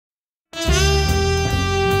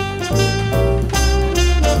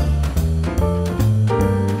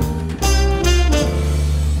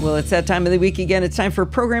it's that time of the week again. It's time for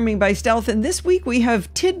Programming by Stealth, and this week we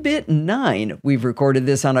have Tidbit 9. We've recorded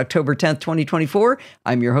this on October 10th, 2024.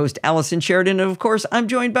 I'm your host, Alison Sheridan, and of course, I'm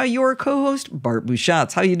joined by your co-host, Bart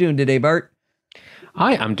Bouchotts. How you doing today, Bart?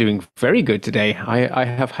 I am doing very good today.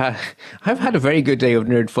 I've had a very good day of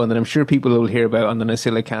nerd fun that I'm sure people will hear about on the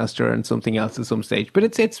Nosilicast or on something else at some stage. But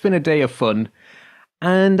it's been a day of fun,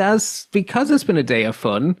 and because it's been a day of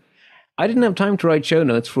fun, I didn't have time to write show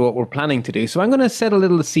notes for what we're planning to do. So I'm going to set a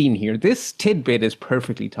little scene here. This tidbit is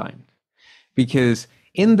perfectly timed because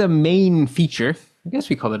in the main feature, I guess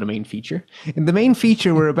we call it a main feature. In the main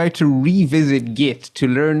feature, we're about to revisit Git to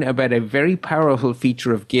learn about a very powerful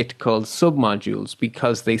feature of Git called submodules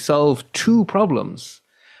because they solve two problems.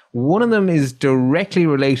 One of them is directly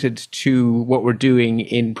related to what we're doing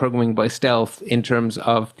in Programming by Stealth in terms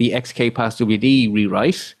of the XK-PassWD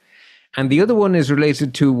rewrite. And the other one is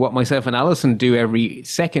related to what myself and Alison do every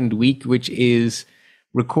second week, which is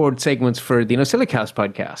record segments for the Nosilicast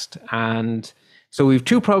podcast. And so we have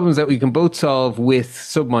two problems that we can both solve with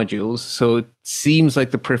submodules. So it seems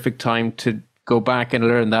like the perfect time to go back and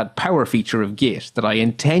learn that power feature of Git that I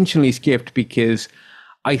intentionally skipped because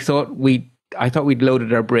I thought we'd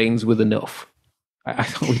loaded our brains with enough. I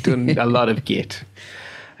thought we'd done a lot of Git.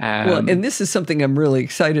 Well, and this is something I'm really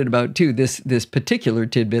excited about too, this particular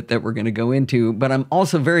tidbit that we're going to go into, but I'm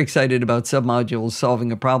also very excited about submodules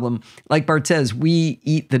solving a problem. Like Bart says, we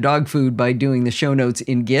eat the dog food by doing the show notes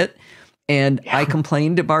in Git, and I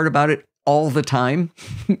complain to Bart about it all the time.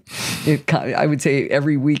 I would say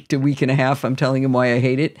every week to week and a half, I'm telling him why I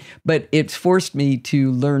hate it, but it's forced me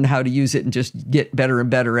to learn how to use it and just get better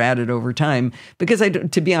and better at it over time. Because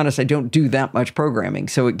to be honest, I don't do that much programming,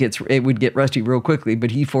 so it would get rusty real quickly,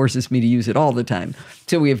 but he forces me to use it all the time.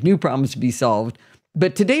 So we have new problems to be solved.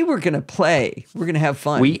 But today we're going to play. We're going to have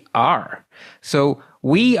fun. We are. So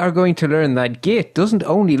we are going to learn that Git doesn't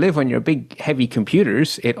only live on your big, heavy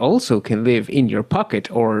computers. It also can live in your pocket,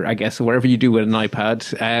 or I guess wherever you do with an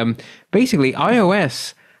iPad. Basically,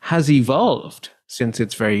 iOS has evolved since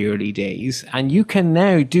its very early days, and you can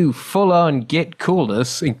now do full-on Git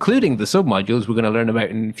coolness, including the submodules we're going to learn about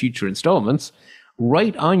in future installments,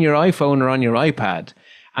 right on your iPhone or on your iPad.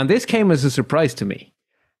 And this came as a surprise to me,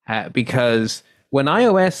 because when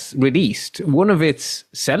iOS released, one of its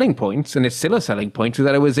selling points, and it's still a selling point, was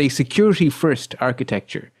that it was a security-first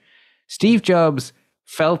architecture. Steve Jobs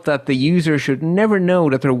felt that the user should never know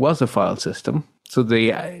that there was a file system, so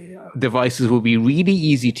the devices will be really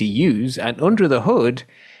easy to use, and under the hood,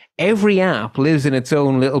 every app lives in its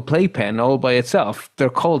own little playpen all by itself. They're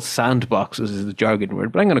called sandboxes is the jargon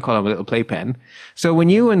word, but I'm going to call them a little playpen. So when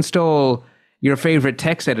you install your favorite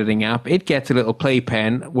text editing app, it gets a little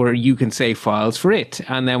playpen where you can save files for it.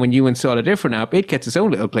 And then when you install a different app, it gets its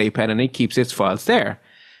own little playpen and it keeps its files there.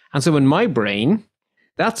 And so in my brain,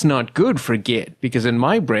 that's not good for Git, because in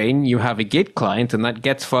my brain, you have a Git client and that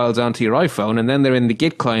gets files onto your iPhone, and then they're in the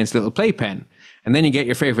Git client's little playpen. And then you get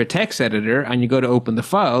your favorite text editor and you go to open the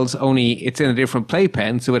files, only it's in a different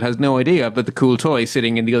playpen, so it has no idea about the cool toy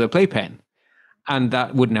sitting in the other playpen. And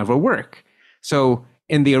that would never work. So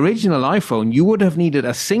in the original iPhone, you would have needed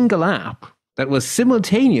a single app that was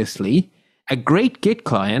simultaneously a great Git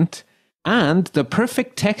client and the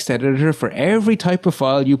perfect text editor for every type of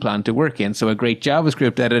file you plan to work in. So a great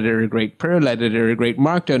JavaScript editor, a great Perl editor, a great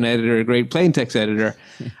Markdown editor, a great plain text editor.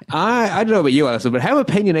 I don't know about you, Alison, but how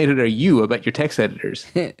opinionated are you about your text editors?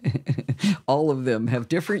 All of them have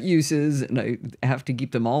different uses, and I have to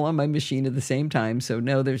keep them all on my machine at the same time. So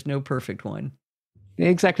no, there's no perfect one.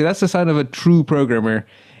 Exactly. That's the sign of a true programmer.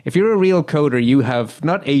 If you're a real coder, you have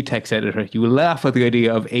not a text editor. You laugh at the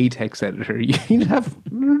idea of a text editor. You have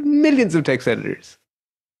millions of text editors.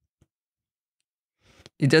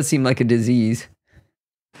 It does seem like a disease.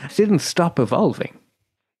 It didn't stop evolving.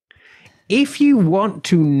 If you want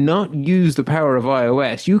to not use the power of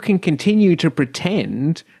iOS, you can continue to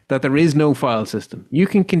pretend that there is no file system. You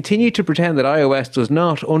can continue to pretend that iOS does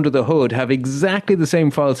not, under the hood, have exactly the same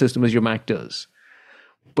file system as your Mac does.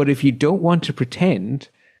 But if you don't want to pretend,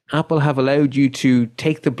 Apple have allowed you to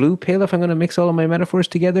take the blue pill, if I'm going to mix all of my metaphors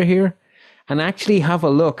together here, and actually have a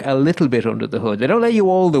look a little bit under the hood. They don't let you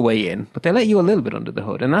all the way in, but they let you a little bit under the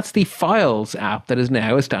hood. And that's the Files app that is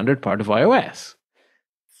now a standard part of iOS.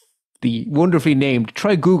 The wonderfully named,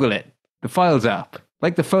 try Google it, the Files app,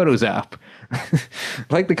 like the Photos app,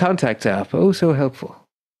 like the Contacts app. Oh, so helpful.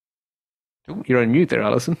 Oh, you're on mute there,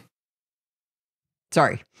 Alison.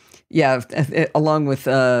 Sorry. Yeah, along with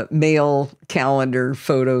mail, calendar,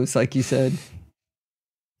 photos, like you said.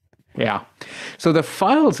 Yeah. So the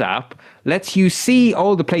Files app lets you see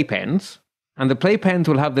all the playpens, and the playpens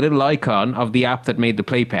will have the little icon of the app that made the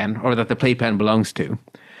playpen, or that the playpen belongs to.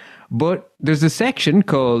 But there's a section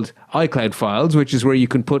called iCloud files, which is where you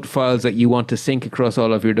can put files that you want to sync across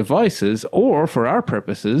all of your devices. Or for our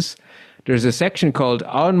purposes, there's a section called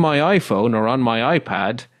on my iPhone or on my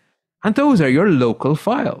iPad. And those are your local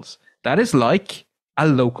files. That is like a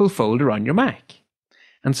local folder on your Mac.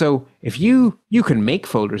 And so if you can make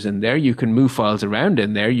folders in there, you can move files around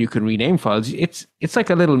in there, you can rename files. It's like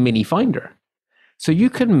a little mini Finder. So you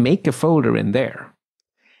can make a folder in there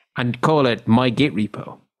and call it my Git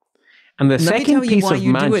repo. And the second piece of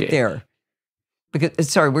magic. Do it there.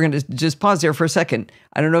 Because, sorry, we're going to just pause there for a second.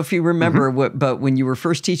 I don't know if you remember but when you were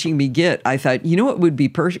first teaching me Git, I thought, you know what would be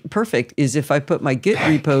perfect is if I put my Git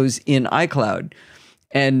repos in iCloud.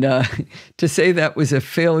 And to say that was a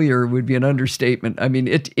failure would be an understatement. I mean,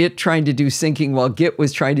 it trying to do syncing while Git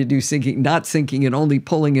was trying to do syncing, not syncing and only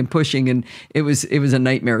pulling and pushing. And it was a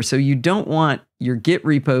nightmare. So you don't want your Git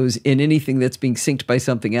repos in anything that's being synced by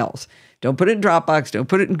something else. Don't put it in Dropbox. Don't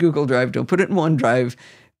put it in Google Drive. Don't put it in OneDrive.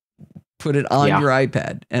 Put it on your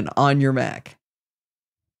iPad and on your Mac.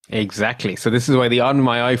 Exactly. So this is why the on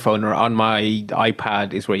my iPhone or on my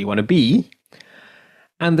iPad is where you want to be.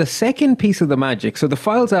 And the second piece of the magic, so the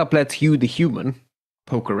Files app lets you, the human,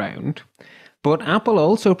 poke around, but Apple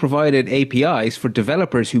also provided APIs for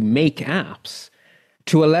developers who make apps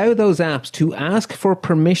to allow those apps to ask for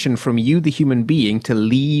permission from you, the human being, to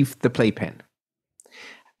leave the playpen.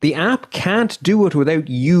 The app can't do it without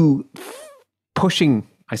you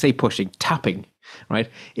tapping, right?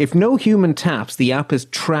 If no human taps, the app is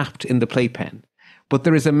trapped in the playpen. But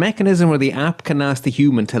there is a mechanism where the app can ask the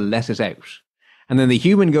human to let it out. And then the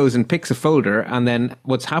human goes and picks a folder, and then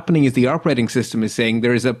what's happening is the operating system is saying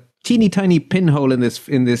there is a teeny tiny pinhole in this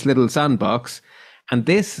little sandbox, and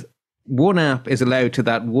this one app is allowed to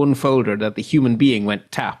that one folder that the human being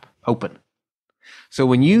went tap, open. So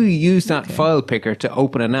when you use that file picker to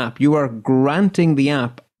open an app, you are granting the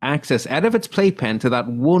app access out of its playpen to that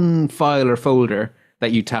one file or folder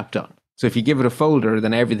that you tapped on. So if you give it a folder,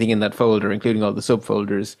 then everything in that folder, including all the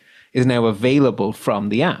subfolders, is now available from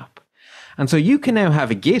the app. And so you can now have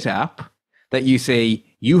a Git app that you say,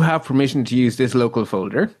 you have permission to use this local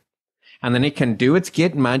folder. And then it can do its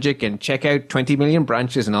Git magic and check out 20 million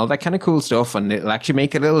branches and all that kind of cool stuff. And it'll actually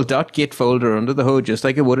make a little .git folder under the hood, just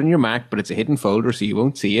like it would on your Mac, but it's a hidden folder, so you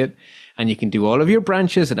won't see it. And you can do all of your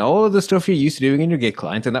branches and all of the stuff you're used to doing in your Git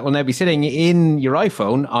client. And that will now be sitting in your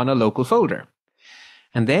iPhone on a local folder.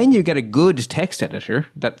 And then you get a good text editor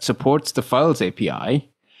that supports the Files API.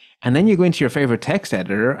 And then you go into your favorite text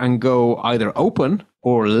editor and go either open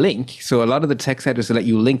or link. So a lot of the text editors will let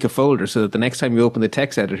you link a folder so that the next time you open the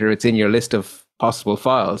text editor, it's in your list of possible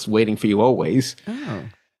files waiting for you always. Oh,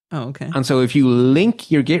 okay. And so if you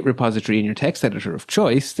link your Git repository in your text editor of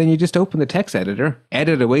choice, then you just open the text editor,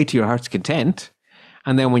 edit away to your heart's content.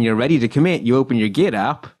 And then when you're ready to commit, you open your Git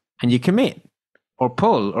app and you commit or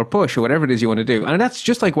pull or push or whatever it is you want to do. And that's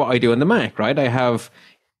just like what I do on the Mac, right? I have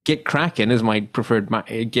Git Kraken is my preferred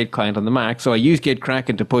Git client on the Mac. So I use Git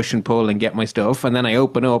Kraken to push and pull and get my stuff. And then I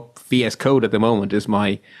open up VS Code at the moment is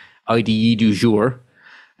my IDE du jour.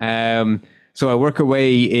 So I work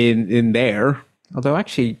away in there. Although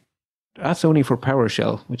actually, that's only for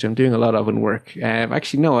PowerShell, which I'm doing a lot of in work.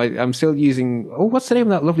 Actually, no, I'm still using, what's the name of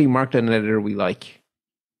that lovely Markdown editor we like?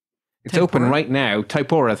 It's Typora. Open right now.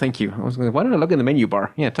 Typora, thank you. I was going, why did I look in the menu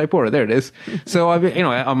bar? Yeah, Typora, there it is. So I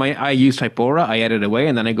use Typora, I edit away,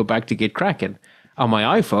 and then I go back to Git Kraken. On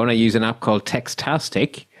my iPhone, I use an app called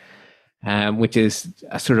Textastic, which is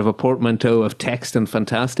a sort of a portmanteau of text and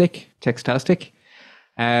fantastic. Textastic.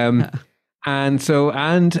 And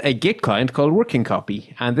a Git client called Working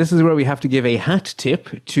Copy. And this is where we have to give a hat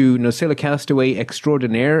tip to Nosilicastaway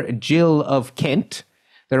extraordinaire Jill of Kent.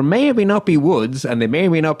 There may or may not be woods, and they may or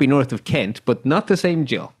may not be north of Kent, but not the same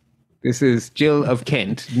Jill. This is Jill of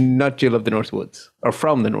Kent, not Jill of the North Woods, or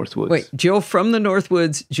from the North Woods. Wait, Jill from the North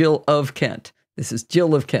Woods, Jill of Kent. This is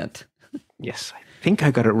Jill of Kent. Yes, I think I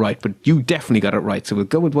got it right, but you definitely got it right, so we'll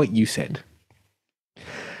go with what you said.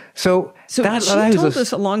 So that she told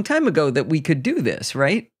us a long time ago that we could do this,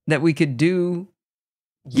 right? That we could do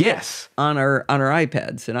yes on our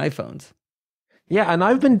iPads and iPhones. Yeah, and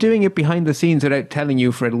I've been doing it behind the scenes without telling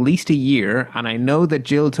you for at least a year, and I know that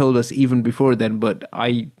Jill told us even before then, but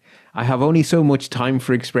I have only so much time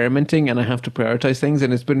for experimenting, and I have to prioritize things,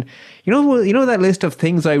 and it's been, you know that list of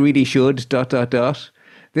things I really should, ...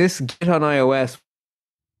 This Git on iOS,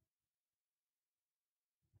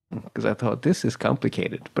 because I thought this is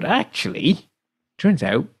complicated, but actually, turns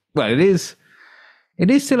out, well, it is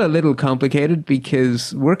still a little complicated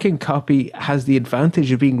because Working Copy has the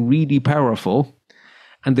advantage of being really powerful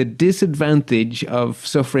and the disadvantage of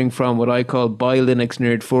suffering from what I call by Linux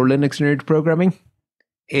nerd for Linux nerd programming.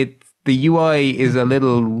 It's the UI is a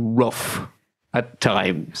little rough at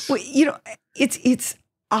times. Well, it's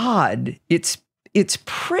odd. It's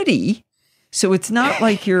pretty. So it's not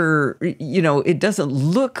like it doesn't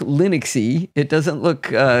look Linuxy. It doesn't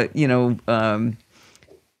look,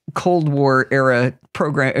 Cold War era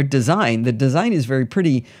program or design. The design is very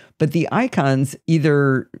pretty, but the icons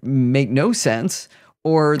either make no sense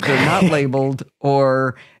or they're not labeled,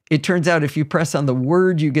 or it turns out if you press on the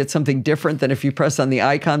word, you get something different than if you press on the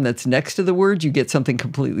icon that's next to the word, you get something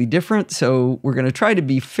completely different. So we're going to try to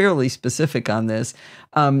be fairly specific on this.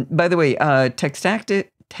 By the way, Textastic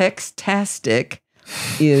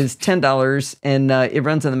is $10, and it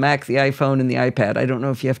runs on the Mac, the iPhone, and the iPad. I don't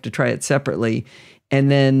know if you have to try it separately. And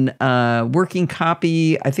then Working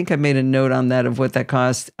Copy, I think I made a note on that of what that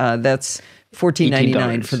costs. That's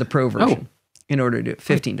 $14.99 for the Pro version in order to do it,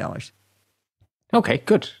 $15. Okay,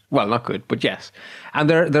 good. Well, not good, but yes. And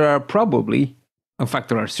there are probably, in fact,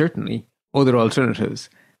 there are certainly other alternatives.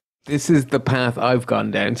 This is the path I've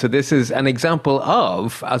gone down. So this is an example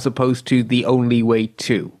of, as opposed to the only way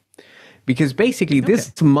to. Because basically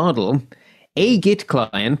this model, a Git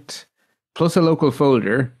client plus a local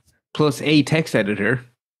folder plus a text editor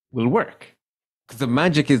will work. Because the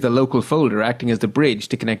magic is the local folder acting as the bridge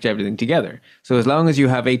to connect everything together. So as long as you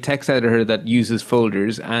have a text editor that uses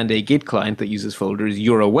folders and a Git client that uses folders,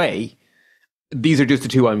 you're away. These are just the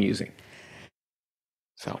two I'm using.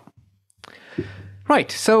 So,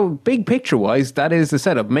 right. So big picture wise, that is the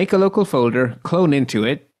setup. Make a local folder, clone into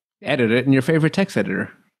it, edit it in your favorite text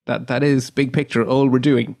editor. That is big picture all we're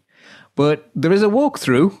doing. But there is a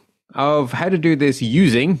walkthrough of how to do this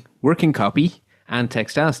using Working Copy and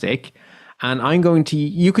Textastic. And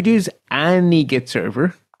you could use any Git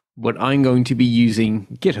server, but I'm going to be using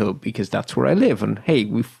GitHub because that's where I live. And hey,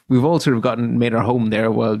 we've all sort of made our home there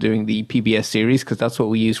while doing the PBS series, because that's what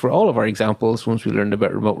we use for all of our examples once we learned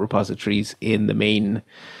about remote repositories in the main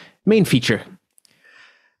feature.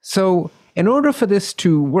 So in order for this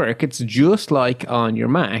to work, it's just like on your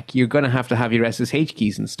Mac. You're going to have your SSH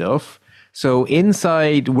keys and stuff. So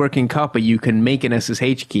inside Working Copy, you can make an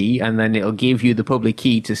SSH key, and then it'll give you the public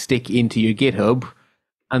key to stick into your GitHub.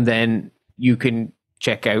 And then you can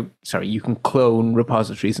you can clone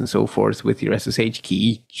repositories and so forth with your SSH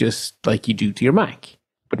key, just like you do to your Mac.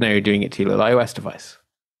 But now you're doing it to your little iOS device.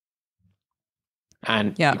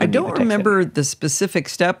 And yeah, I don't remember the specific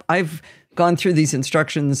step. I've gone through these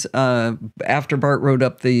instructions after Bart wrote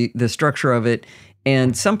up the structure of it,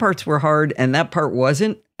 and some parts were hard and that part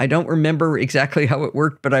wasn't. I don't remember exactly how it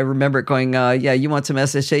worked, but I remember it going, yeah, you want some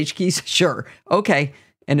SSH keys? Sure. Okay.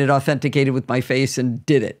 And it authenticated with my face and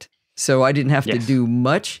did it. So I didn't have to do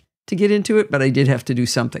much to get into it, but I did have to do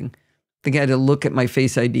something. I think I had to look at my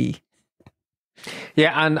Face ID.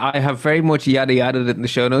 Yeah, and I have very much yada yada it in the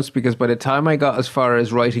show notes, because by the time I got as far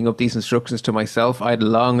as writing up these instructions to myself, I'd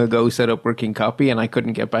long ago set up Working Copy and I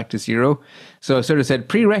couldn't get back to zero. So I sort of said,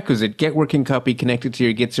 prerequisite, get Working Copy connected to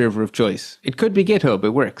your Git server of choice. It could be GitHub,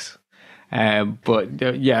 it works.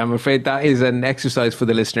 Yeah, I'm afraid that is an exercise for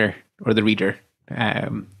the listener or the reader.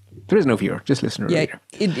 There is no viewer, just listener or reader.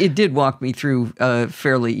 It did walk me through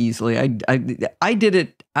fairly easily. I did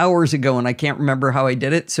it hours ago and I can't remember how I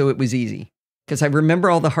did it, so it was easy. Because I remember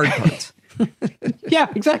all the hard parts. Yeah,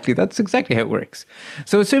 exactly. That's exactly how it works.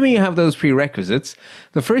 So assuming you have those prerequisites,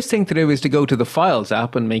 the first thing to do is to go to the Files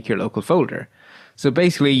app and make your local folder. So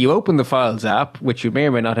basically, you open the Files app, which you may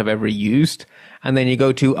or may not have ever used, and then you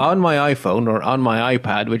go to On My iPhone or On My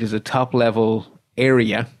iPad, which is a top-level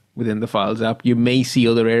area within the Files app. You may see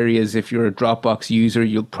other areas. If you're a Dropbox user,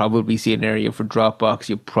 you'll probably see an area for Dropbox.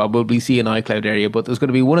 You'll probably see an iCloud area, but there's going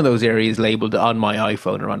to be one of those areas labeled On My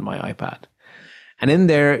iPhone or On My iPad. And in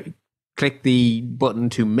there, click the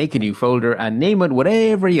button to make a new folder and name it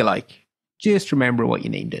whatever you like. Just remember what you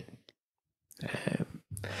named it.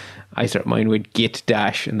 I start mine with git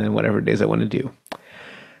dash and then whatever it is I want to do.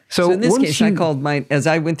 So in this case, I called mine, as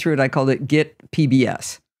I went through it, I called it git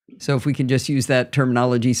PBS. So if we can just use that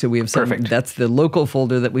terminology, so we have something. Perfect. That's the local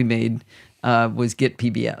folder that we made was git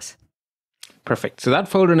PBS. Perfect. So that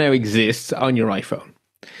folder now exists on your iPhone.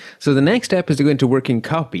 So the next step is to go into Working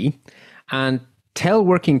Copy and tell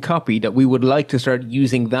Working Copy that we would like to start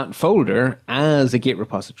using that folder as a Git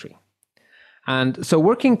repository. And so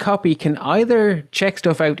Working Copy can either check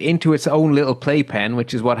stuff out into its own little playpen,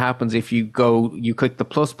 which is what happens if you click the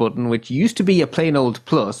plus button, which used to be a plain old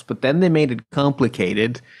plus, but then they made it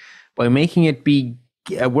complicated by making it be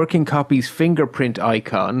a Working Copy's fingerprint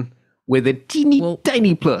icon with a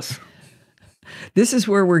tiny plus. This is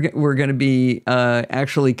where we're going to be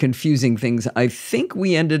actually confusing things. I think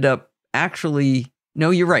we ended up no,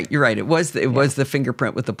 you're right. It was the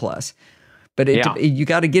fingerprint with the plus. But you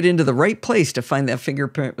got to get into the right place to find that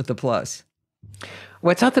fingerprint with the plus.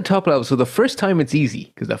 Well, it's at the top level. So the first time it's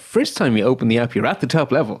easy, because the first time you open the app, you're at the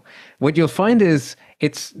top level. What you'll find is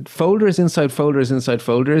it's folders inside folders inside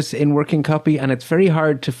folders in working copy, and it's very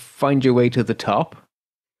hard to find your way to the top.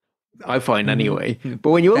 I find anyway. But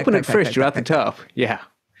when you open it first, you're at the top. Yeah.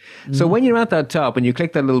 So when you're at that top and you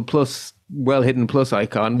click that little plus, well-hidden plus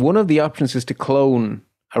icon, one of the options is to clone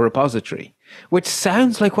a repository, which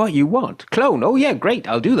sounds like what you want. Clone. Oh yeah, great.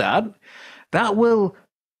 I'll do that. That will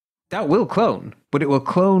clone, but it will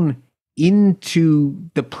clone into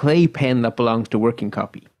the playpen that belongs to working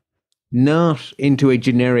copy, not into a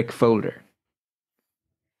generic folder.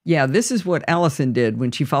 Yeah, this is what Alison did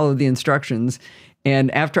when she followed the instructions.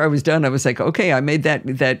 And after I was done, I was like, okay, I made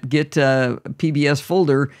that Git PBS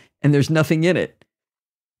folder and there's nothing in it.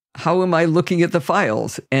 How am I looking at the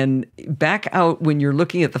files? And back out when you're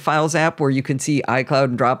looking at the Files app where you can see iCloud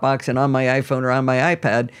and Dropbox and on my iPhone or on my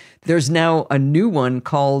iPad, there's now a new one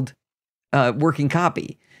called Working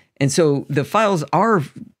Copy. And so the files are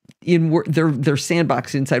they're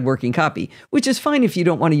sandboxed inside Working Copy, which is fine if you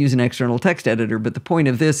don't want to use an external text editor. But the point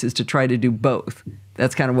of this is to try to do both.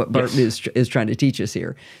 That's kind of what Bart is trying to teach us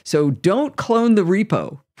here. So don't clone the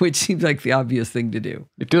repo, which seems like the obvious thing to do.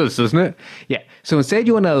 It does, doesn't it? Yeah. So instead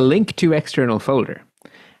you want to link to external folder,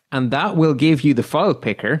 and that will give you the file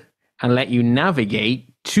picker and let you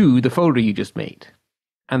navigate to the folder you just made.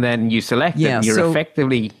 And then you select it and you're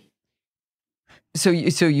effectively... So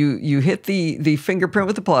you hit the fingerprint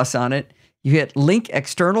with the plus on it, you hit link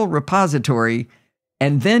external repository,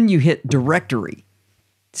 and then you hit directory.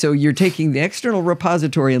 So you're taking the external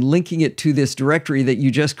repository and linking it to this directory that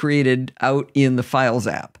you just created out in the Files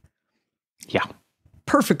app. Yeah.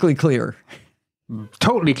 Perfectly clear.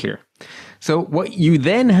 Totally clear. So what you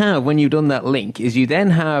then have when you've done that link is you then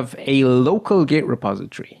have a local Git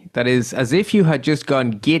repository. That is as if you had just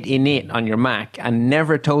gone git init on your Mac and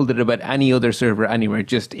never told it about any other server anywhere.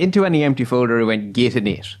 Just into any empty folder, it went git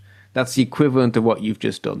init. That's the equivalent of what you've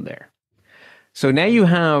just done there. So now you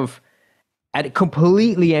have a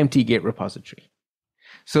completely empty Git repository.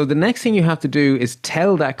 So the next thing you have to do is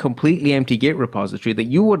tell that completely empty Git repository that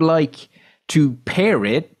you would like to pair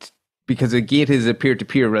it, because a Git is a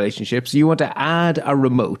peer-to-peer relationship. So you want to add a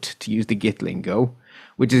remote, to use the Git lingo,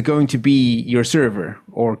 which is going to be your server,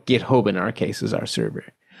 or GitHub in our case is our server.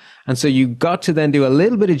 And so you got to then do a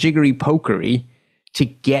little bit of jiggery pokery to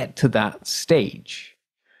get to that stage.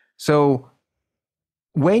 So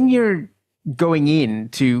when you're going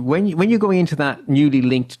into that newly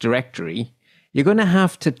linked directory, you're going to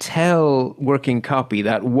have to tell Working Copy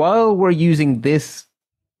that while we're using this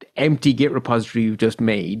empty Git repository you've just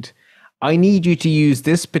made, I need you to use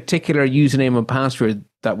this particular username and password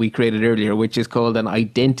that we created earlier, which is called an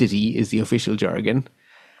identity, is the official jargon.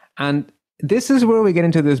 And this is where we get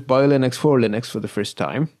into this by Linux for Linux for the first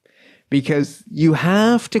time, because you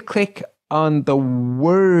have to click on the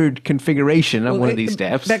word configuration at one of these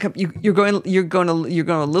steps. Back up. You're going a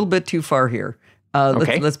little bit too far here.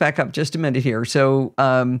 Let's back up just a minute here. So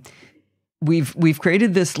we've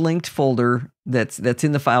created this linked folder that's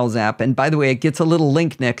in the Files app, and by the way, it gets a little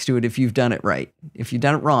link next to it if you've done it right. If you've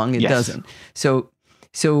done it wrong, it doesn't.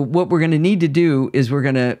 So what we're going to need to do is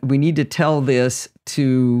we need to tell this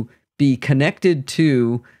to be connected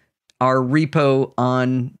to our repo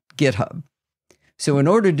on GitHub. So in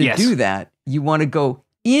order to do that, you want to go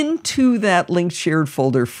into that linked shared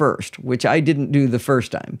folder first, which I didn't do the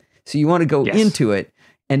first time. So you want to go into it.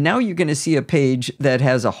 And now you're going to see a page that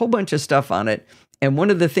has a whole bunch of stuff on it. And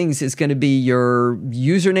one of the things is going to be your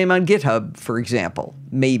username on GitHub, for example,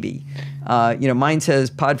 maybe. Mine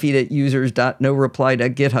says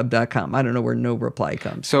podfeed@users.noreply.github.com. I don't know where no reply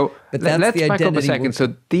comes. So but let's back up a second.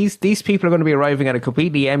 So these people are going to be arriving at a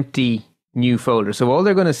completely empty new folder. So all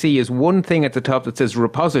they're going to see is one thing at the top that says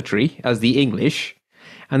repository as the English.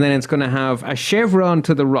 And then it's going to have a chevron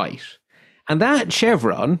to the right. And that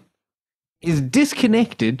chevron is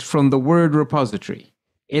disconnected from the word repository.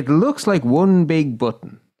 It looks like one big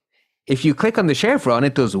button. If you click on the chevron,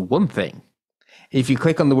 it does one thing. If you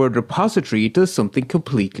click on the word repository, it does something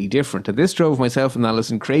completely different. And this drove myself and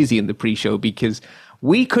Alison crazy in the pre-show because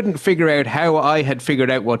we couldn't figure out how I had figured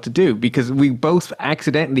out what to do, because we both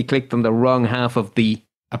accidentally clicked on the wrong half of the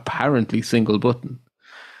apparently single button.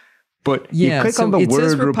 But you click on the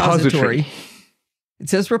word repository. It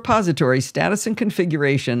says repository, status and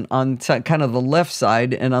configuration on kind of the left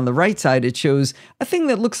side, and on the right side, it shows a thing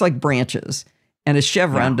that looks like branches and a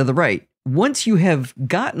chevron to the right. Once you have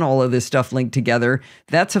gotten all of this stuff linked together,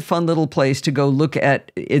 that's a fun little place to go look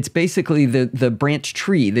at. It's basically the branch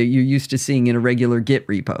tree that you're used to seeing in a regular Git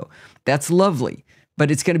repo. That's lovely, but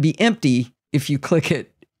it's going to be empty if you click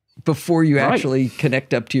it before you actually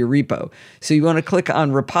connect up to your repo. So you want to click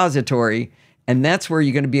on repository, and that's where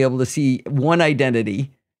you're going to be able to see one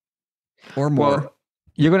identity or more. Well,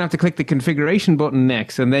 you're going to have to click the configuration button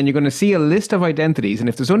next, and then you're going to see a list of identities. And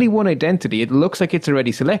if there's only one identity, it looks like it's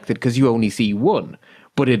already selected because you only see one.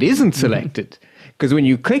 But it isn't selected because when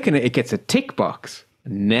you click on it, it gets a tick box.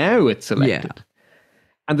 Now it's selected. Yeah.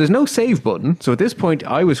 And there's no save button. So at this point,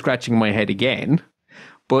 I was scratching my head again.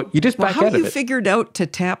 But you just back out of it. How you figured out to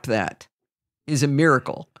tap that is a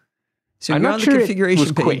miracle. So I'm you're not on sure the configuration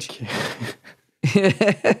it was page.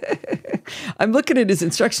 Quick. I'm looking at his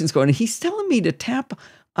instructions going, he's telling me to tap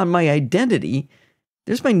on my identity.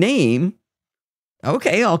 There's my name.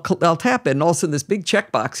 Okay, I'll tap it. And all of a sudden this big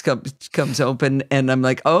checkbox comes open and I'm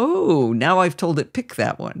like, oh, now I've told it pick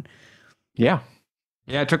that one. Yeah.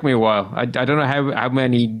 Yeah, it took me a while. I don't know how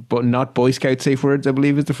many, but not Boy Scout safe words, I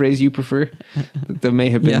believe is the phrase you prefer. There may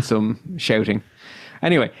have been some shouting.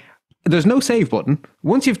 Anyway, there's no save button.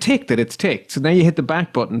 Once you've ticked it, it's ticked. So now you hit the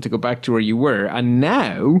back button to go back to where you were. And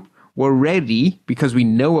now we're ready because we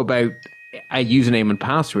know about a username and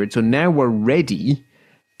password. So now we're ready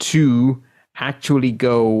to actually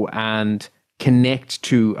go and connect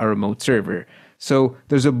to a remote server. So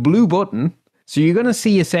there's a blue button. So you're going to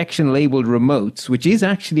see a section labeled remotes, which is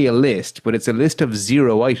actually a list, but it's a list of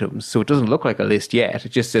 0 items. So it doesn't look like a list yet.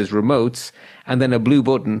 It just says remotes and then a blue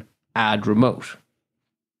button, add remote.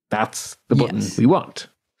 That's the button we want.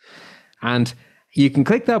 And you can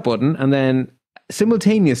click that button and then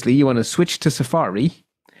simultaneously you want to switch to Safari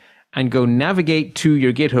and go navigate to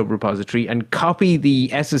your GitHub repository and copy the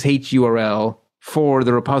SSH URL for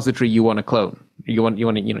the repository you want to clone. You want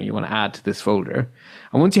to add to this folder.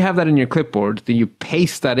 And once you have that in your clipboard, then you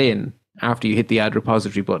paste that in after you hit the add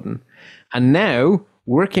repository button. And now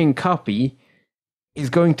working copy is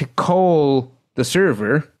going to call the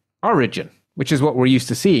server origin, which is what we're used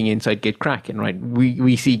to seeing inside Gitkraken, right?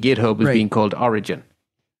 We see GitHub as being called origin.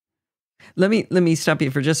 Let me stop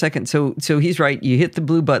you for just a second. So he's right. You hit the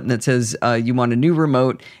blue button that says you want a new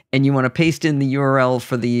remote and you want to paste in the URL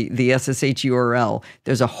for the SSH URL.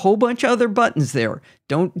 There's a whole bunch of other buttons there.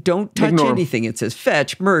 Don't touch anything. It says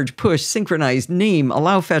fetch, merge, push, synchronize, name,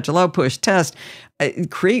 allow fetch, allow push, test,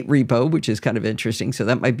 create repo, which is kind of interesting. So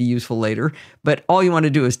that might be useful later. But all you want to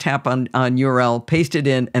do is tap on URL, paste it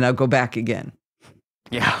in, and I'll go back again.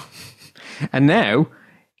 Yeah. And now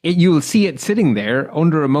you'll see it sitting there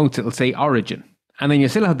under remotes. It'll say origin. And then you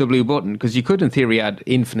still have the blue button because you could, in theory, add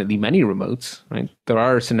infinitely many remotes, right? There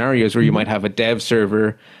are scenarios where you might have a dev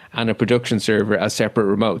server and a production server as separate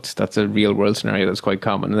remotes. That's a real world scenario that's quite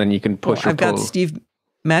common. And then you can push or pull. I've got Steve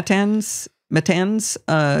Matan's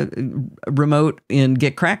remote in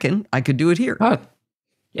Gitkraken. I could do it here. Oh,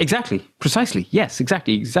 exactly. Precisely. Yes,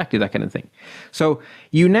 exactly that kind of thing. So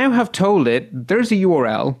you now have told it there's a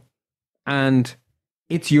URL and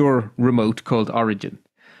it's your remote called origin.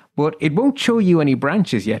 But it won't show you any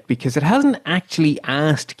branches yet because it hasn't actually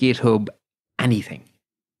asked GitHub anything.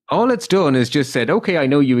 All it's done is just said, okay, I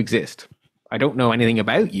know you exist. I don't know anything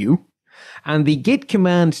about you. And the git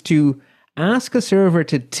command to ask a server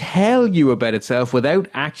to tell you about itself without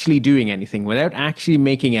actually doing anything, without actually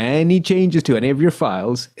making any changes to any of your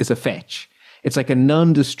files is a fetch. It's like a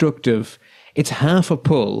non-destructive, it's half a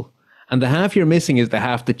pull. And the half you're missing is the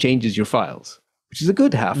half that changes your files, which is a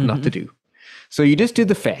good half not to do. So you just do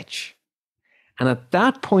the fetch. And at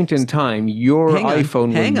that point in time, your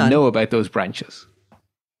iPhone will know about those branches.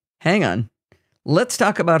 Hang on. Let's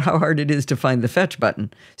talk about how hard it is to find the fetch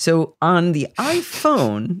button. So on the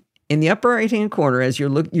iPhone, in the upper right-hand corner, as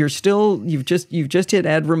you've just hit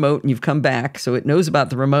add remote and you've come back, so it knows about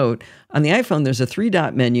the remote. On the iPhone, there's a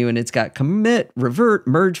 3-dot menu and it's got commit, revert,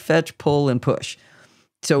 merge, fetch, pull, and push.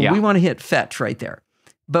 So we want to hit fetch right there.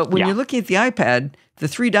 But when you're looking at the iPad, the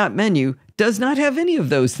 3-dot menu does not have any of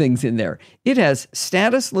those things in there. It has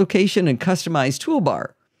status, location, and customized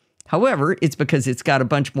toolbar. However, it's because it's got a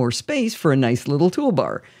bunch more space for a nice little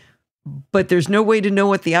toolbar. But there's no way to know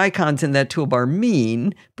what the icons in that toolbar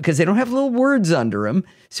mean because they don't have little words under them.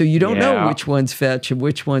 So you don't know which one's fetch and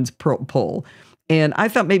which one's pull. And I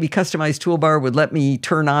thought maybe customized toolbar would let me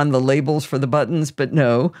turn on the labels for the buttons, but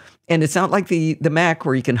no. And it's not like the Mac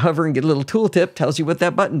where you can hover and get a little tooltip, tells you what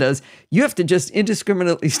that button does. You have to just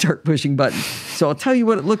indiscriminately start pushing buttons. So I'll tell you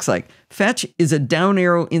what it looks like. Fetch is a down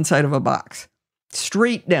arrow inside of a box.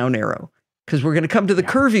 Straight down arrow. Because we're going to come to the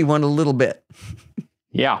curvy one a little bit.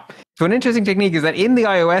 Yeah. So an interesting technique is that in the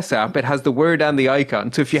iOS app, it has the word and the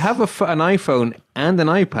icon. So if you have an iPhone and an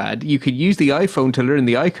iPad, you could use the iPhone to learn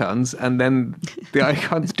the icons, and then the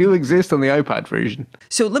icons do exist on the iPad version.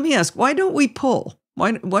 So let me ask, why don't we pull?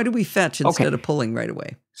 Why do we fetch instead of pulling right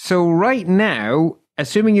away? So right now,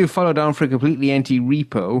 assuming you followed on for a completely empty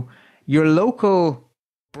repo, your local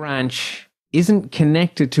branch isn't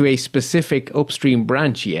connected to a specific upstream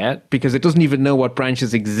branch yet because it doesn't even know what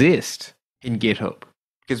branches exist in GitHub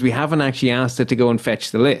because we haven't actually asked it to go and fetch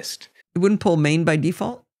the list. It wouldn't pull main by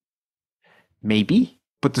default? Maybe,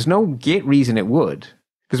 but there's no Git reason it would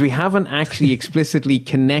because we haven't actually explicitly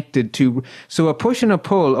connected to. So a push and a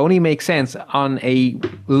pull only makes sense on a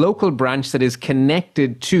local branch that is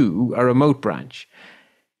connected to a remote branch.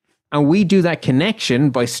 And we do that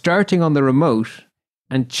connection by starting on the remote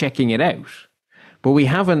and checking it out. But we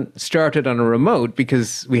haven't started on a remote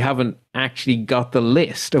because we haven't actually got the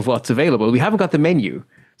list of what's available. We haven't got the menu.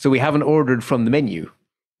 So we haven't ordered from the menu.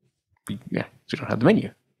 We don't have the menu.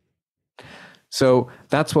 So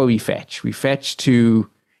that's why we fetch. We fetch to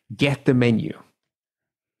get the menu.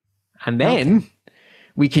 And then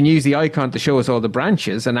we can use the icon to show us all the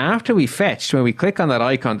branches. And after we fetched, when we click on that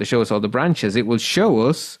icon to show us all the branches, it will show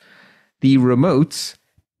us the remotes.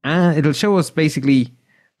 And it'll show us basically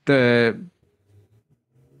the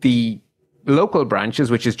local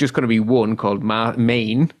branches, which is just going to be one called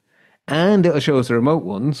main, and it'll show us the remote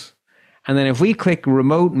ones. And then if we click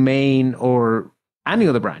remote main or any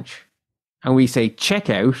other branch, and we say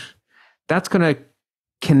checkout, that's going to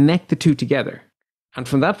connect the two together. And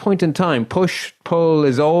from that point in time, push, pull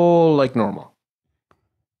is all like normal.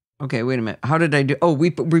 Okay, wait a minute. How did I do? Oh,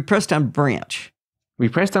 we pressed on branch. We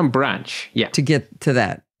pressed on branch, yeah. To get to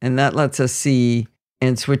that. And that lets us see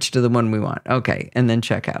and switch to the one we want. Okay, and then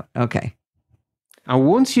check out. Okay. And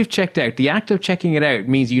once you've checked out, the act of checking it out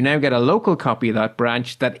means you now get a local copy of that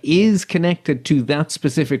branch that is connected to that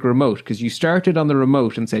specific remote because you started on the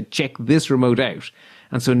remote and said, check this remote out.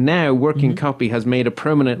 And so now working copy has made a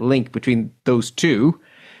permanent link between those two.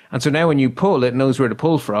 And so now when you pull, it knows where to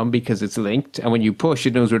pull from because it's linked. And when you push,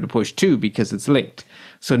 it knows where to push to because it's linked.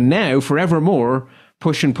 So now, forevermore,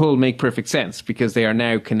 push and pull make perfect sense because they are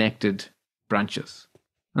now connected branches.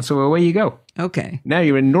 And so away you go. Okay. Now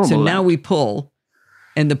you're in normal. So now we pull,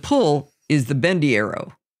 and the pull is the bendy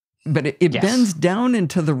arrow, but it bends down and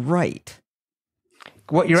to the right.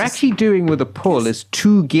 What you're actually doing with a pull is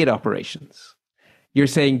two Git operations. You're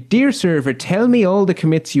saying, dear server, tell me all the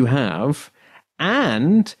commits you have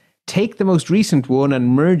and take the most recent one and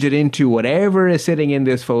merge it into whatever is sitting in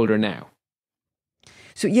this folder now.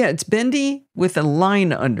 So yeah, it's bendy with a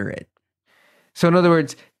line under it. So in other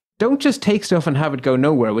words, don't just take stuff and have it go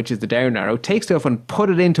nowhere, which is the down arrow. Take stuff and put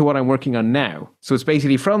it into what I'm working on now. So it's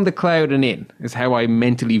basically from the cloud and in is how I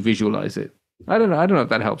mentally visualize it. I don't know if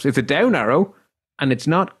that helps. It's a down arrow and it's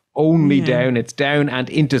not only down, it's down and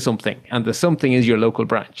into something. And the something is your local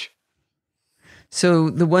branch. So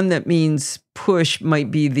the one that means push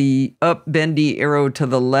might be the up bendy arrow to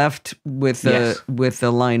the left with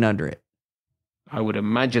the line under it. I would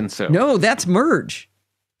imagine so. No, that's merge.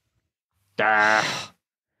 Yeah,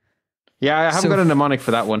 I haven't got a mnemonic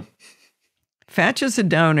for that one. Fetch is a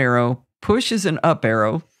down arrow. Push is an up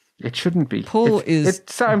arrow. It shouldn't be. Pull is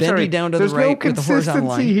bendy down to the right with the horizontal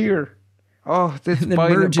line. There's no consistency here. Oh, this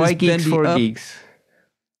by geeks for geeks.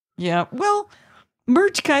 Yeah, well,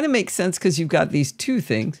 merge kind of makes sense because you've got these two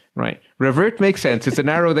things. Right. Revert makes sense. It's an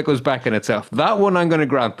arrow that goes back in itself. That one I'm going to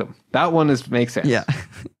grant them. That one makes sense. Yeah.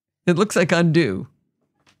 It looks like undo.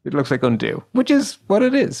 It looks like undo, which is what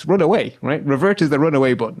it is. Run away, right? Revert is the run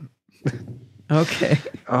away button. Okay.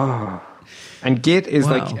 Oh. And Git is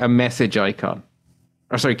like a message icon.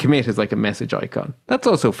 Or sorry, commit is like a message icon. That's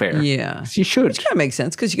also fair. Yeah. You should. Which kind of makes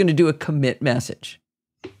sense because you're going to do a commit message.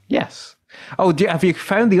 Yes. Oh, have you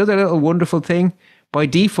found the other little wonderful thing? By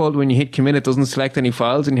default, when you hit commit, it doesn't select any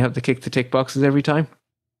files and you have to click the tick boxes every time?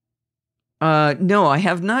 No, I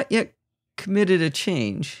have not yet committed a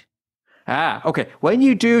change. Ah, okay. When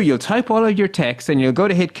you do, you'll type all of your text and you'll go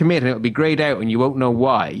to hit commit and it'll be grayed out and you won't know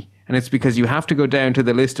why. And it's because you have to go down to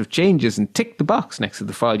the list of changes and tick the box next to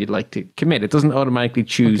the file you'd like to commit. It doesn't automatically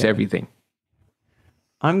choose everything.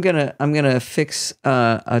 I'm gonna fix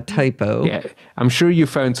a typo. Yeah, I'm sure you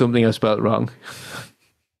found something I spelled wrong.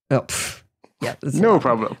 Oh, yeah, no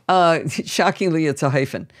problem. Shockingly, it's a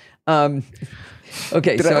hyphen.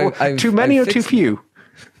 Okay, too many or too few?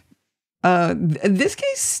 In this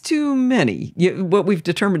case, too many. What we've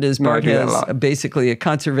determined is Bart has basically a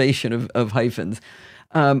conservation of hyphens.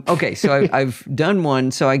 Okay, so I've done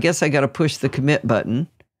one. So I guess I got to push the commit button.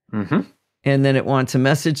 Mm-hmm. And then it wants a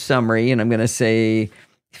message summary. And I'm going to say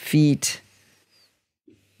feet,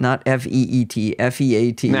 not F-E-E-T,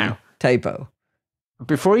 F-E-A-T, now, typo.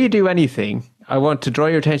 Before you do anything, I want to draw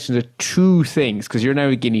your attention to two things because you're now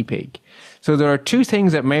a guinea pig. So there are two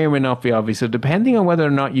things that may or may not be obvious. So depending on whether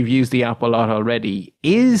or not you've used the app a lot already,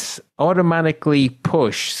 is automatically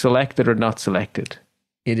push selected or not selected?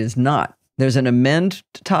 It is not. There's an amend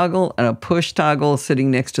toggle and a push toggle sitting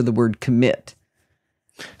next to the word commit.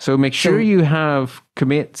 So make sure you have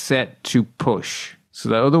commit set to push. So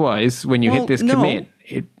that otherwise, when you hit this commit,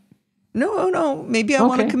 it... No. Maybe I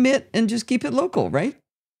want to commit and just keep it local, right?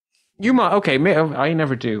 You might. Okay, I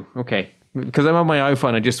never do. Okay. Because I'm on my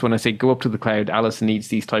iPhone, I just want to say, go up to the cloud. Alison needs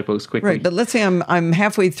these typos quickly. Right, but let's say I'm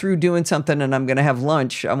halfway through doing something and I'm going to have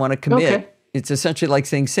lunch. I want to commit. Okay. It's essentially like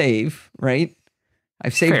saying save, right?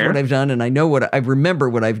 I've saved what I've done and I know I remember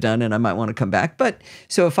what I've done and I might want to come back. But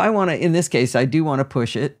so if I want to, in this case, I do want to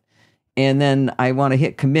push it and then I want to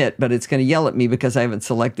hit commit, but it's going to yell at me because I haven't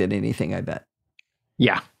selected anything, I bet.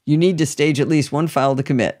 Yeah. You need to stage at least one file to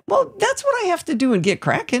commit. Well, that's what I have to do and get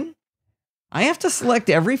cracking. I have to select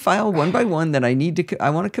every file one by one that I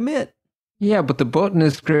want to commit. Yeah, but the button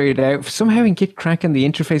is grayed out. Somehow in Git Kraken, the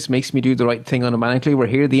interface makes me do the right thing automatically, where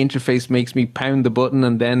here the interface makes me pound the button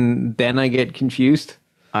and then I get confused.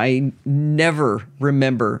 I never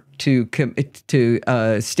remember to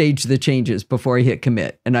stage the changes before I hit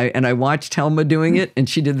commit. And I watched Helma doing it, and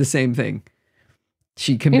she did the same thing.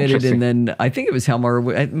 She committed, and then I think it was Helma, or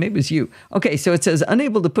maybe it was you. Okay, so it says,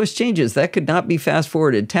 unable to push changes. That could not be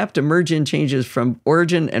fast-forwarded. Tap to merge in changes from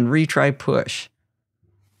origin and retry push.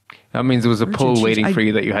 That means there was a pull waiting for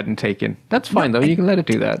you that you hadn't taken. That's fine, though. You can let it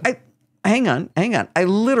do that. Hang on. I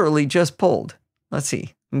literally just pulled. Let's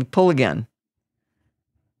see. Pull again.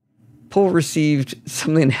 Pull received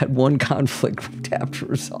something that had one conflict. Tap to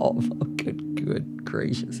resolve. Oh, good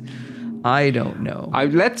gracious. I don't know.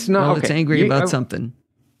 Let's not. Well, it's angry about something.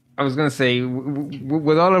 I was going to say,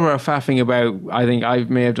 with all of our faffing about, I think I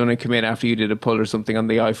may have done a commit after you did a pull or something on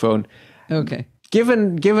the iPhone. Okay.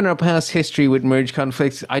 Given our past history with merge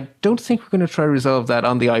conflicts, I don't think we're going to try to resolve that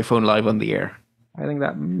on the iPhone live on the air. I think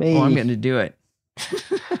that may... Oh, I'm going to do it.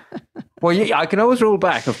 Well, yeah, I can always roll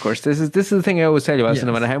back, of course. This is the thing I always tell you, Alison.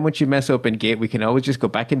 No matter how much you mess up in Git, we can always just go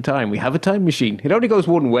back in time. We have a time machine. It only goes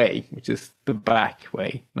one way, which is the back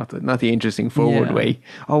way, not the interesting forward way.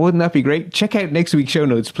 Oh, wouldn't that be great? Check out next week's show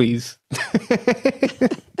notes, please.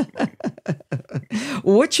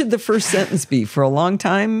 What should the first sentence be? For a long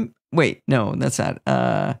time? Wait, no, that's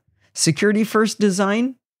not. Security first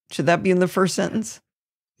design? Should that be in the first sentence?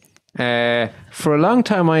 For a long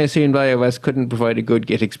time, I assumed iOS couldn't provide a good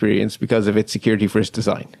Git experience because of its security first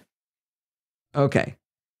design. Okay.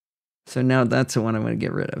 So now that's the one I want to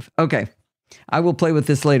get rid of. Okay. I will play with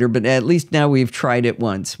this later, but at least now we've tried it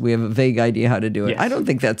once. We have a vague idea how to do it. Yes. I don't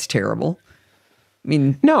think that's terrible. I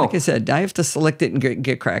mean, like I said, I have to select it and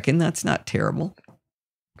get cracking. That's not terrible.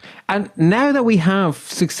 And now that we have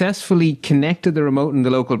successfully connected the remote and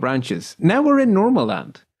the local branches, now we're in normal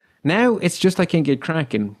land. Now it's just like in Git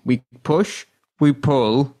Kraken. We push, we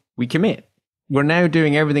pull, we commit. We're now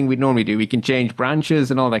doing everything we'd normally do. We can change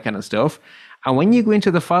branches and all that kind of stuff. And when you go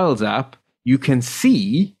into the Files app, you can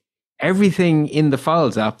see everything in the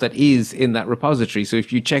Files app that is in that repository. So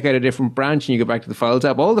if you check out a different branch and you go back to the Files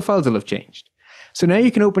app, all the files will have changed. So now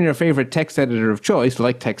you can open your favorite text editor of choice,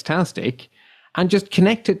 like Textastic, and just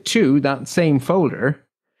connect it to that same folder.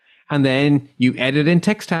 And then you edit in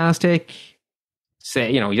Textastic.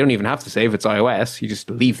 Say, you don't even have to save it's iOS. You just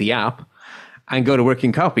leave the app and go to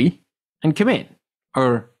working copy and commit.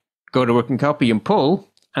 Or go to working copy and pull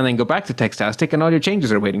and then go back to Textastic and all your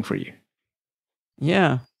changes are waiting for you.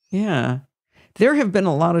 Yeah. There have been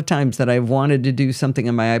a lot of times that I've wanted to do something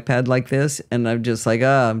on my iPad like this and I'm just like,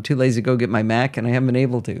 I'm too lazy to go get my Mac and I haven't been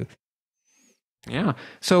able to. Yeah.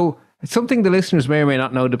 So it's something the listeners may or may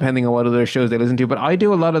not know, depending on what other shows they listen to, but I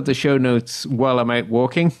do a lot of the show notes while I'm out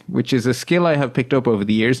walking, which is a skill I have picked up over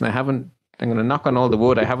the years, and I'm going to knock on all the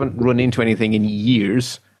wood, I haven't run into anything in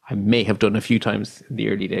years. I may have done a few times in the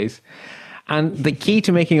early days. And the key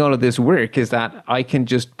to making all of this work is that I can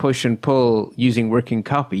just push and pull using working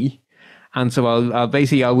copy. And so I'll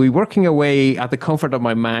be working away at the comfort of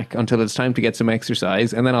my Mac until it's time to get some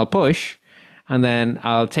exercise, and then I'll push. And then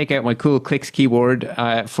I'll take out my cool clicks keyboard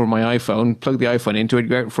for my iPhone, plug the iPhone into it,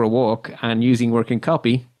 go out for a walk, and using working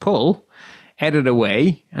copy, pull, edit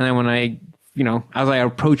away. And then when as I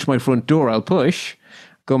approach my front door, I'll push,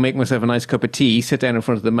 go make myself a nice cup of tea, sit down in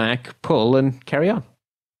front of the Mac, pull, and carry on.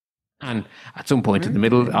 And at some point in the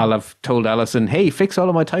middle, I'll have told Alison, hey, fix all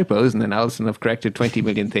of my typos. And then Alison have corrected 20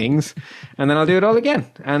 million things. And then I'll do it all again.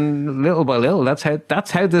 And little by little, that's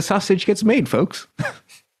how the sausage gets made, folks.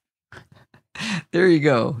 There you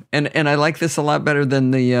go. And I like this a lot better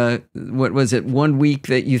than the, 1 week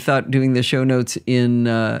that you thought doing the show notes in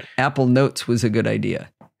Apple Notes was a good idea.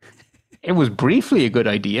 It was briefly a good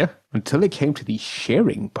idea. until it came to the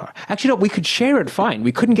sharing part. Actually, no, we could share it fine.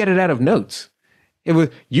 We couldn't get it out of notes. It was,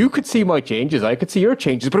 you could see my changes, I could see your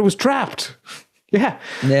changes, but it was trapped. Yeah.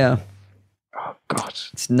 Yeah. Oh God.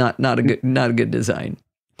 It's not a good design.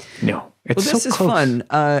 No. It's Well, this so is close. fun.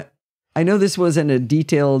 I know this wasn't a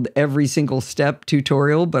detailed every single step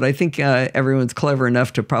tutorial, but I think everyone's clever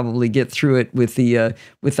enough to probably get through it with the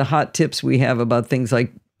hot tips we have about things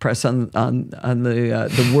like press on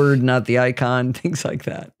the word, not the icon, things like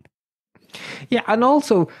that. Yeah, and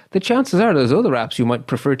also the chances are there's other apps you might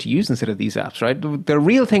prefer to use instead of these apps, right? The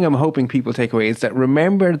real thing I'm hoping people take away is that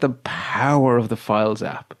remember the power of the Files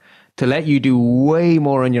app to let you do way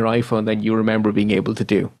more on your iPhone than you remember being able to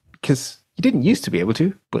do. Because you didn't used to be able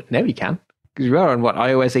to, but now you can. Because you are on, what,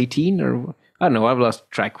 iOS 18? Or, I don't know, I've lost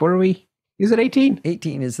track. Where are we? Is it 18?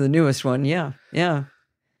 18 is the newest one, yeah. Yeah,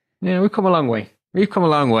 we've come a long way. We've come a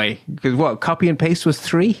long way. Because what, copy and paste was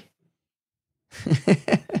 3?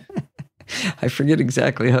 I forget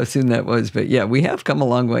exactly how soon that was, but yeah, we have come a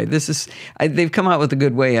long way. They've come out with a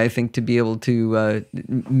good way, I think, to be able to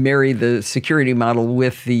marry the security model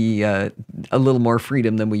with the a little more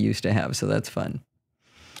freedom than we used to have. So that's fun.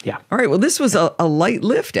 Yeah. All right. Well, this was a light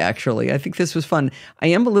lift, actually. I think this was fun. I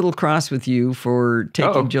am a little cross with you for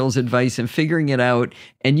taking Jill's advice and figuring it out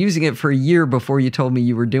and using it for a year before you told me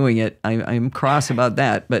you were doing it. I'm cross about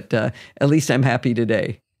that, but at least I'm happy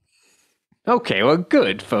today. Okay, well,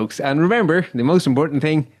 good, folks. And remember, the most important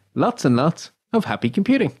thing, lots and lots of happy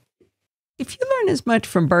computing. If you learn as much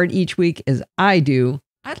from Bart each week as I do,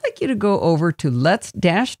 I'd like you to go over to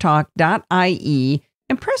lets-talk.ie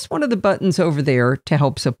and press one of the buttons over there to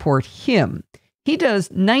help support him. He does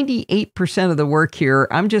 98% of the work here.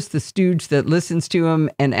 I'm just the stooge that listens to him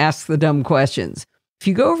and asks the dumb questions. If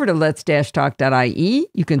you go over to lets-talk.ie,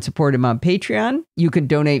 you can support him on Patreon, you can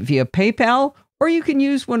donate via PayPal, or you can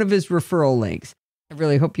use one of his referral links. I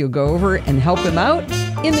really hope you'll go over and help him out.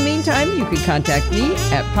 In the meantime, you can contact me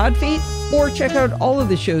at Podfeet or check out all of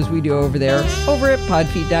the shows we do over there over at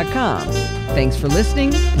podfeet.com. Thanks for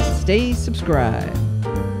listening and stay subscribed.